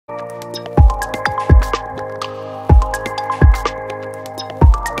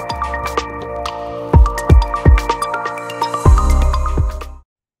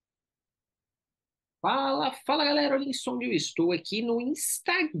olhem só onde eu estou aqui no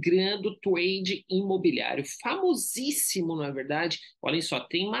Instagram do trade imobiliário, famosíssimo, não é verdade? Olhem só,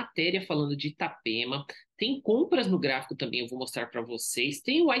 tem matéria falando de Itapema, tem compras no gráfico também, eu vou mostrar para vocês,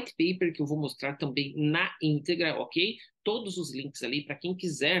 tem o white paper que eu vou mostrar também na íntegra, ok? Todos os links ali para quem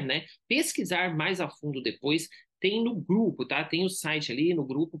quiser, né, pesquisar mais a fundo depois. Tem no grupo, tá? Tem o site ali no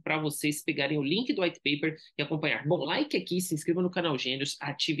grupo para vocês pegarem o link do white paper e acompanhar. Bom, like aqui, se inscreva no canal Gênios,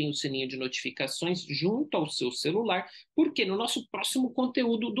 ativem o sininho de notificações junto ao seu celular, porque no nosso próximo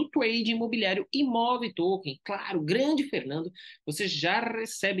conteúdo do trade imobiliário Imov Token, claro, grande Fernando, você já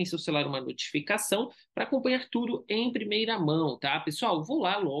recebe em seu celular uma notificação para acompanhar tudo em primeira mão, tá? Pessoal, vou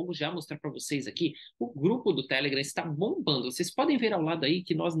lá logo já mostrar para vocês aqui. O grupo do Telegram está bombando. Vocês podem ver ao lado aí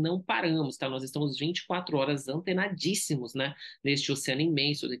que nós não paramos, tá? Nós estamos 24 horas antenadíssimos, né? Neste oceano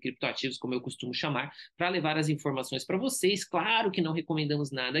imenso de criptoativos, como eu costumo chamar, para levar as informações para vocês. Claro que não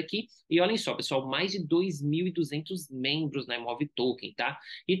recomendamos nada aqui. E olhem só, pessoal, mais de 2.200 membros na Imov Token, tá?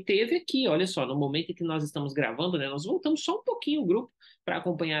 E teve aqui, olha só, no momento em que nós estamos gravando, né? Nós voltamos só um pouquinho o grupo para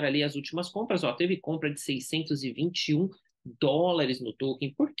acompanhar ali as últimas compras. Ó, teve compra de 621 dólares no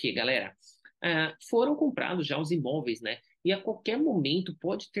token. Por quê, galera? Foram comprados já os imóveis, né? E a qualquer momento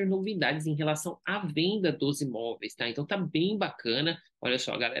pode ter novidades em relação à venda dos imóveis, tá? Então tá bem bacana. Olha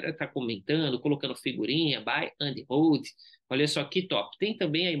só, a galera tá comentando, colocando figurinha, buy and hold. Olha só que top. Tem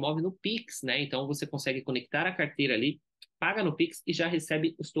também a imóvel no Pix, né? Então você consegue conectar a carteira ali, paga no Pix e já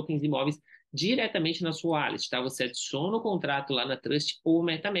recebe os tokens imóveis diretamente na sua wallet, tá? Você adiciona o contrato lá na Trust ou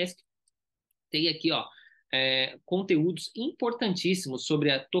MetaMask. Tem aqui, ó, conteúdos importantíssimos sobre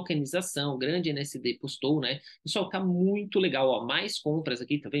a tokenização, o grande NSD postou, né? Pessoal, tá muito legal, ó, mais compras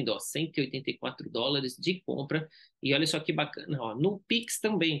aqui, tá vendo? Ó, 184 dólares de compra, e olha só que bacana, ó, no Pix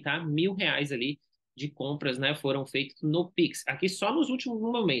também, tá? R$ 1.000 ali de compras, né, foram feitos no Pix, aqui só nos últimos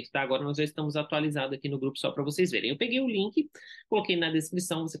momentos, tá? Agora nós já estamos atualizados aqui no grupo só para vocês verem. Eu peguei o link, coloquei na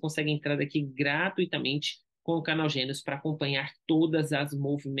descrição, você consegue entrar daqui gratuitamente com o canal Gênios para acompanhar todas as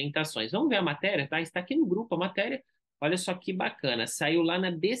movimentações. Vamos ver a matéria, tá? Está aqui no grupo a matéria. Olha só que bacana. Saiu lá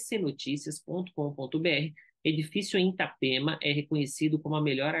na dcnoticias.com.br. Edifício em Itapema é reconhecido como a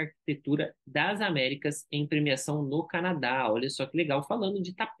melhor arquitetura das Américas em premiação no Canadá. Olha só que legal, falando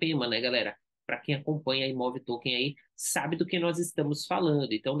de Itapema, né, galera? Para quem acompanha a Imov Token aí, sabe do que nós estamos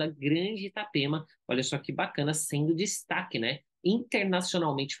falando. Então, da grande Itapema, olha só que bacana, sendo destaque, né?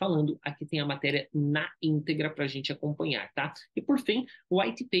 Internacionalmente falando, aqui tem a matéria na íntegra para a gente acompanhar, tá? E por fim, o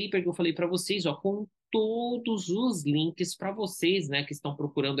white paper que eu falei para vocês, ó, com todos os links para vocês, né, que estão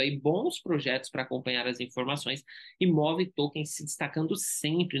procurando aí bons projetos para acompanhar as informações. Imov Token se destacando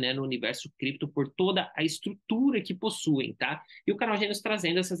sempre, né, no universo cripto por toda a estrutura que possuem, tá? E o Canal Gênios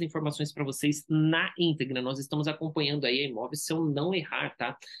trazendo essas informações para vocês na íntegra. Nós estamos acompanhando aí a Imov, se eu não errar,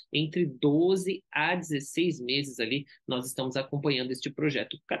 tá? Entre 12 a 16 meses ali, nós estamos acompanhando este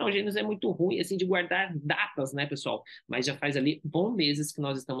projeto. O Canal Gênios é muito ruim, assim, de guardar datas, né, pessoal? Mas já faz ali bons meses que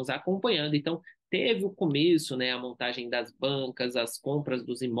nós estamos acompanhando, então teve o começo, né, a montagem das bancas, as compras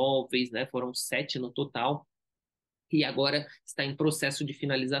dos imóveis, né, foram 7 no total, e agora está em processo de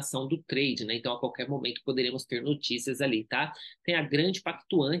finalização do trade, né? Então, a qualquer momento poderemos ter notícias ali, tá? Tem a Grande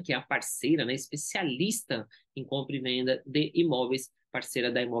Pactuan, que é a parceira, né, especialista em compra e venda de imóveis,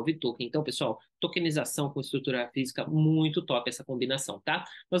 parceira da Imov Token. Então, pessoal, tokenização com estrutura física, muito top essa combinação, tá?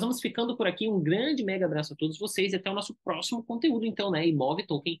 Nós vamos ficando por aqui. Um grande mega abraço a todos vocês e até o nosso próximo conteúdo, então, né? Imov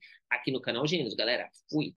Token aqui no canal Gênios, galera. Fui!